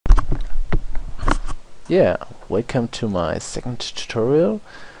Yeah, welcome to my second tutorial.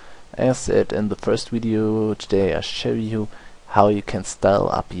 As said in the first video, today I show you how you can style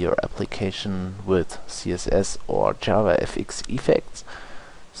up your application with CSS or JavaFX effects.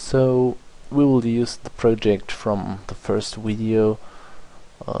 So we will use the project from the first video.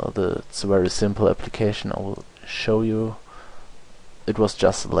 It's a very simple application. I will show you. It was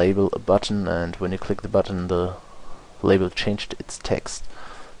just a label, a button, and when you click the button the label changed its text.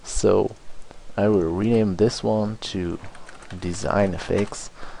 So I will rename this one to Design FX.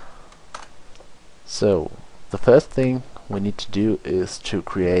 So the first thing we need to do is to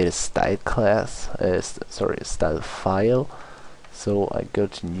create a style class, a style file. So I go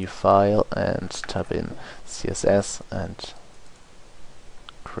to new file and type in CSS and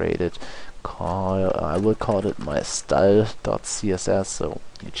create it. I will call it my style.css, so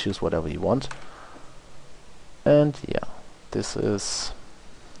you choose whatever you want. And yeah, this is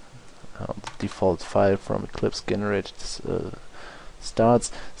the default file from Eclipse generated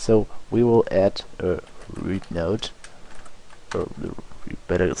starts. So we will add a root node, or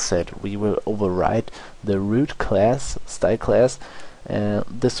better said, we will override the root class, style class, and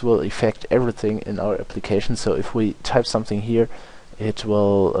this will affect everything in our application. So if we type something here, it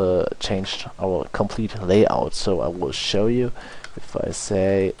will change our complete layout. So I will show you. If I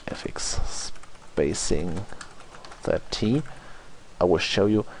say FX spacing 13, I will show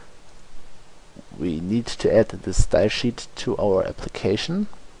you we need to add the style sheet to our application.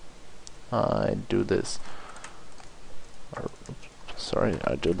 I do this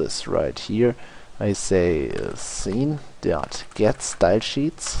right here. I say scene.get style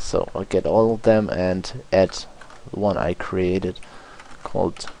sheets, so I'll get all of them and add the one I created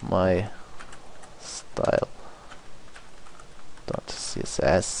called my style.css.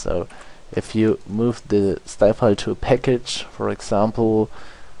 So if you move the style file to a package, for example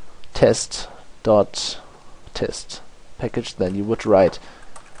test package, then you would write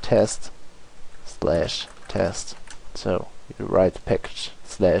test/test. So you write package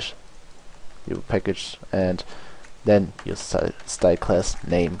slash your package and then your style class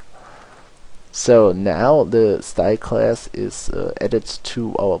name. So now the style class is added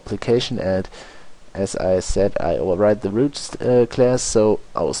to our application, and as I said, I override the root class, so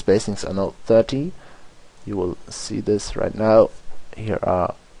our spacings are now 30. You will see this right now. Here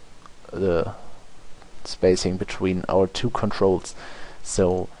are the spacing between our two controls.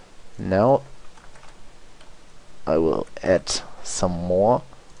 So now I will add some more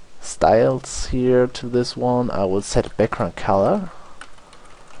styles here to this one. I will set background color.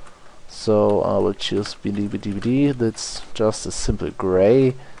 So I will choose BD. That's just a simple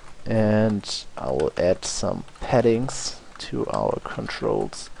gray, and I will add some paddings to our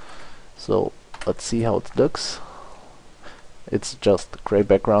controls. So let's see how it looks. It's just a gray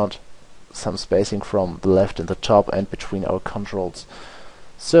background, some spacing from the left and the top and between our controls.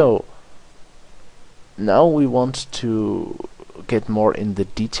 So now we want to get more in the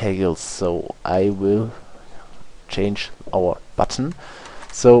details, so I will change our button.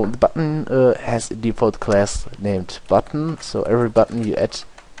 So the button has a default class named button, so every button you add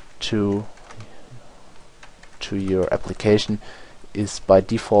to your application is by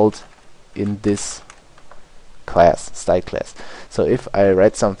default in this class, style class. So if I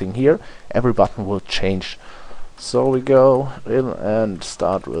write something here, every button will change. So we go in and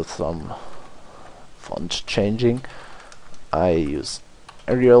start with some font changing. I use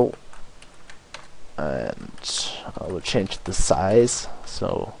Arial, and I will change the size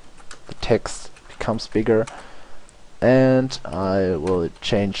so the text becomes bigger, and I will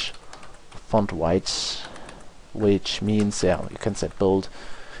change font weight, which means you can set bold,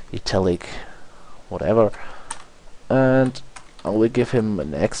 italic, whatever, and I will give him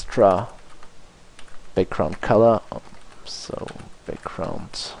an extra background color. So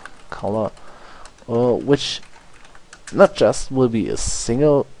background color, which not just will be a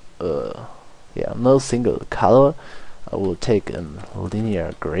single no single color. I will take a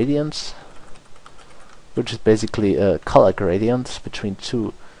linear gradient, which is basically a color gradient between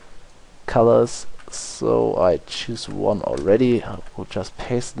two colors. So I choose one already. I will just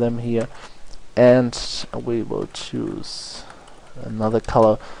paste them here, and we will choose another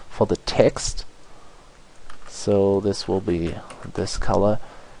color for the text. So this will be this color.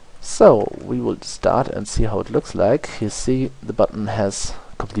 So we will start and see how it looks like. You see the button has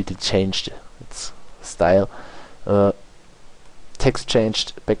completely changed its style. Text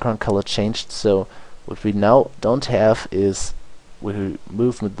changed, background color changed. So what we now don't have is we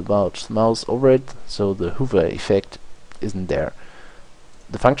move with the mouse over it, so the hover effect isn't there.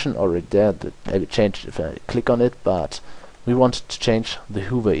 The function already there, that changed if I click on it, but we want to change the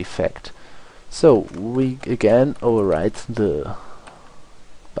hover effect. So we again overwrite the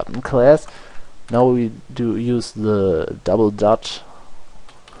button class. Now we do use the double dot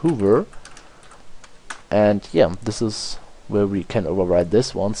hover, and yeah, this is where we can override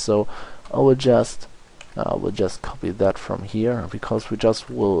this one. So I will just copy that from here, because we just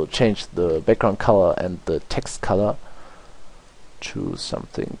will change the background color and the text color to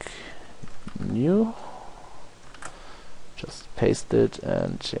something new. Just paste it,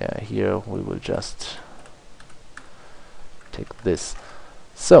 and yeah, here we will just take this.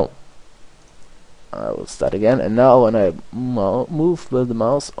 So I will start again, and now when I move with the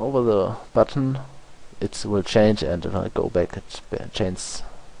mouse over the button, it will change, and if I go back, it changes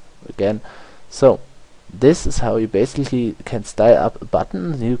again. So this is how you basically can style up a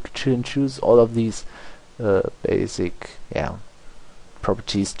button. You can choose all of these basic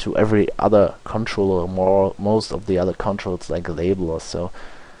properties to every other controller, most of the other controls, like a label or so.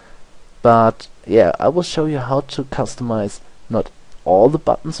 But yeah, I will show you how to customize not all the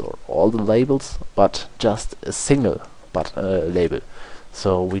buttons or all the labels, but just a single label.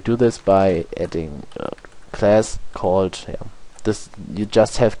 So we do this by adding a class called this. You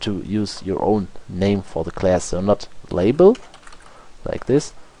just have to use your own name for the class, so not label like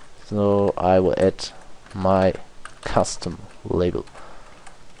this. So I will add my custom label,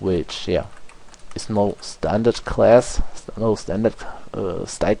 which is no standard class, no standard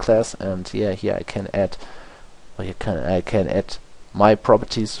style class, and here I can add, I can add my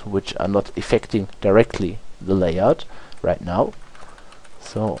properties which are not affecting directly the layout right now.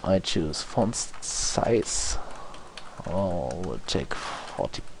 So I choose font size. We'll take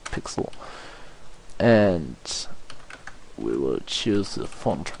 40 pixel, and we will choose the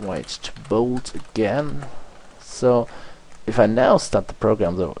font weight to bold again. So if I now start the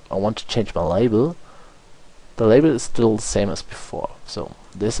program, though I want to change my label, the label is still the same as before. So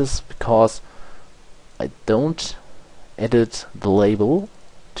this is because I don't edit the label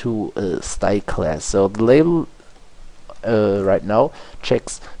to a style class. So the label right now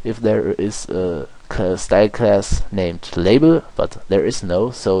checks if there is a style class named label, but there is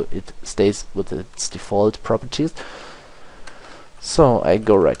no, so it stays with its default properties. So I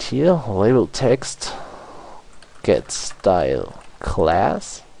go right here, label text, get style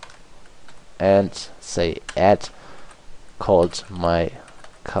class, and say add called my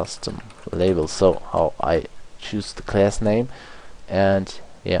custom label. So how I choose the class name, and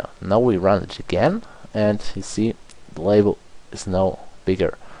yeah, now we run it again, and you see the label is now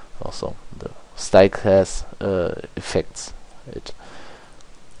bigger. Also the style class affects it.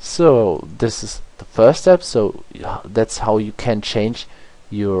 So this is the first step. So that's how you can change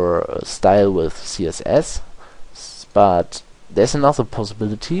your style with CSS. But there's another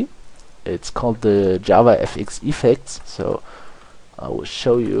possibility. It's called the JavaFX-Effects. So I will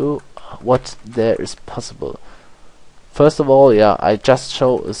show you what there is possible. First of all, I just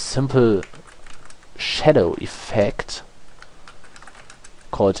show a simple shadow effect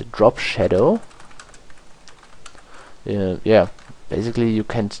called drop shadow. Basically you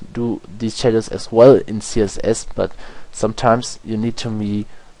can do these shadows as well in CSS, but sometimes you need to be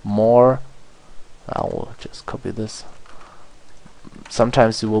more. I will just copy this.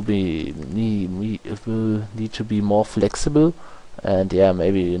 Sometimes you will need to be more flexible, and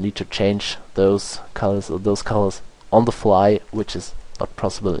maybe you need to change those colors or those colors on the fly, which is not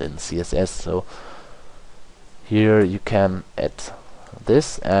possible in CSS. So here you can add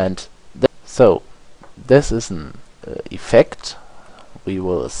this, and so this is an effect. We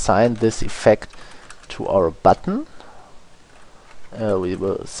will assign this effect to our button. We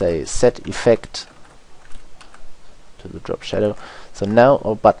will say set effect to the drop shadow. So now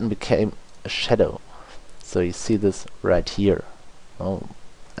our button became a shadow. So you see this right here. You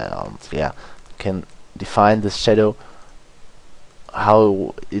can define this shadow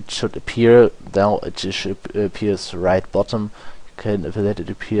how it should appear. Now it should appears right bottom. You can let it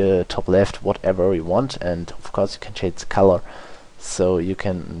appear top left, whatever you want, and of course you can change the color. So you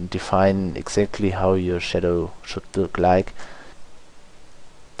can define exactly how your shadow should look like.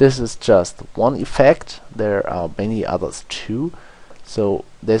 This is just one effect. There are many others too. So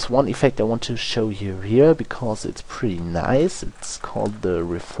there's one effect I want to show you here because it's pretty nice. It's called the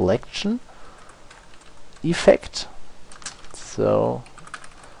reflection effect. So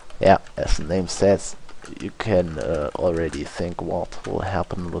as the name says, you can already think what will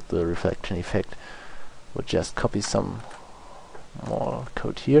happen with the reflection effect. We'll just copy some more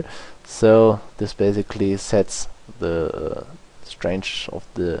code here. So this basically sets the strength of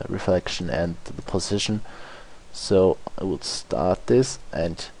the reflection and the position. So I will start this,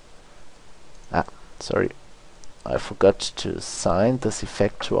 and sorry, I forgot to assign this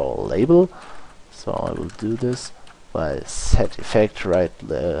effect to our label. So I will do this by set effect right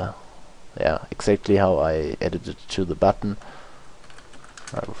there. Yeah, exactly how I added it to the button.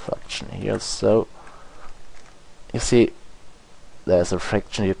 Reflection here. So you see, there's a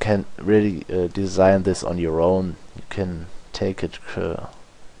fraction. You can really design this on your own. You can take it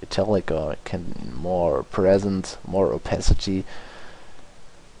italic, or can more present, more opacity.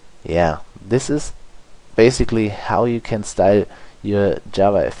 Yeah, this is basically how you can style your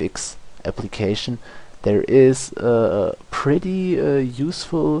JavaFX application. There is a pretty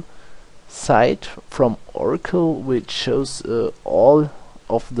useful site from Oracle which shows all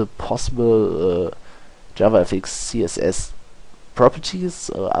of the possible JavaFX CSS properties.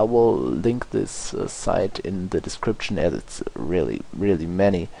 I will link this site in the description, as it's really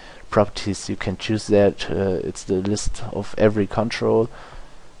many properties you can choose there. It's the list of every control,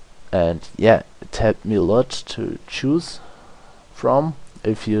 and yeah, it helped me a lot to choose from.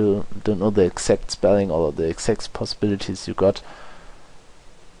 If you don't know the exact spelling or the exact possibilities you got.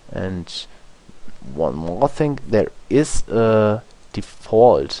 And one more thing, there is a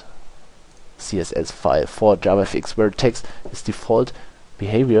default CSS file for JavaFX where it takes its default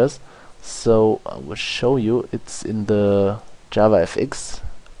behaviors. So I will show you. It's in the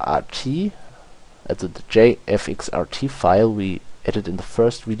JavaFX-RT, the jfxrt file we added in the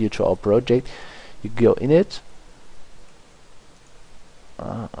first video to our project. You go in it.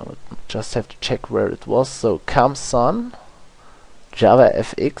 I would just have to check where it was. So camson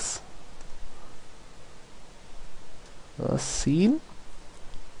JavaFX scene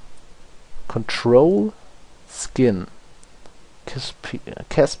control skin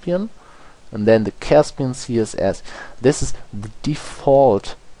Caspian, and then the Caspian CSS. This is the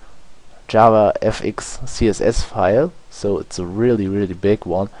default JavaFX CSS file, so it's a really big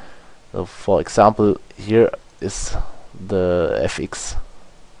one. So for example, here is the FX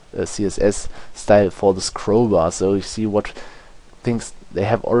CSS style for the scroll bar. So you see what things they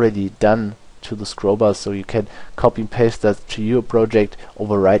have already done to the scroll bar, so you can copy and paste that to your project,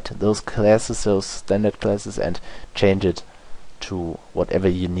 overwrite those classes, those standard classes, and change it to whatever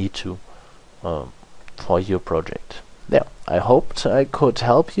you need to for your project. Yeah, I hoped I could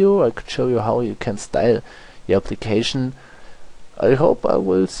help you. I could show you how you can style your application. I hope I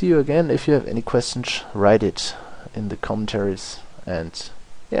will see you again. If you have any questions, write it in the commentaries, and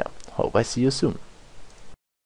yeah, hope I see you soon.